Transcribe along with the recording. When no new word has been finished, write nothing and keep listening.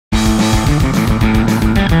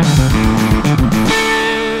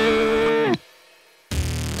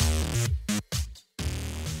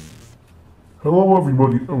Hello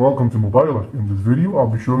everybody and welcome to Mobile Life. In this video I'll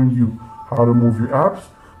be showing you how to move your apps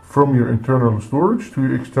from your internal storage to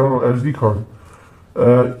your external SD card.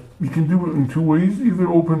 You can do it in two ways. Either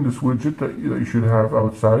open this widget that you should have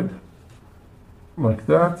outside, like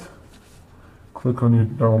that. Click on your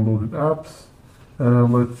downloaded apps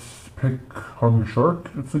and let's pick Hunger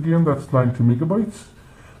Shark. That's 90 megabytes.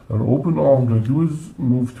 And open. All I'm going to do is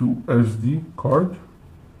move to SD card.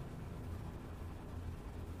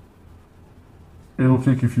 It'll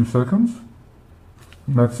take a few seconds,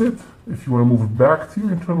 and that's it. If you want to move it back to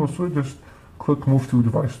your internal storage, just click Move to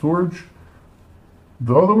Device Storage.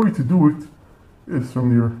 The other way to do it is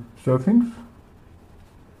from your Settings,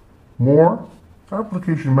 More,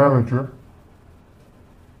 Application Manager,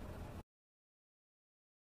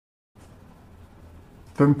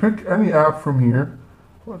 then pick any app from here.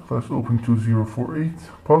 Let's open 2048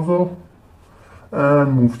 Puzzle,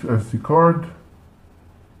 and move to SD card.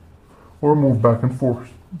 Or move back and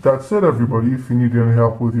forth. That's it, everybody. If you need any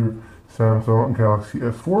help with your Samsung Galaxy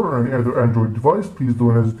S4 or any other Android device, please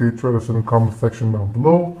don't hesitate to write us in the comment section down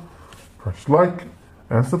below. Press like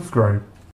and subscribe.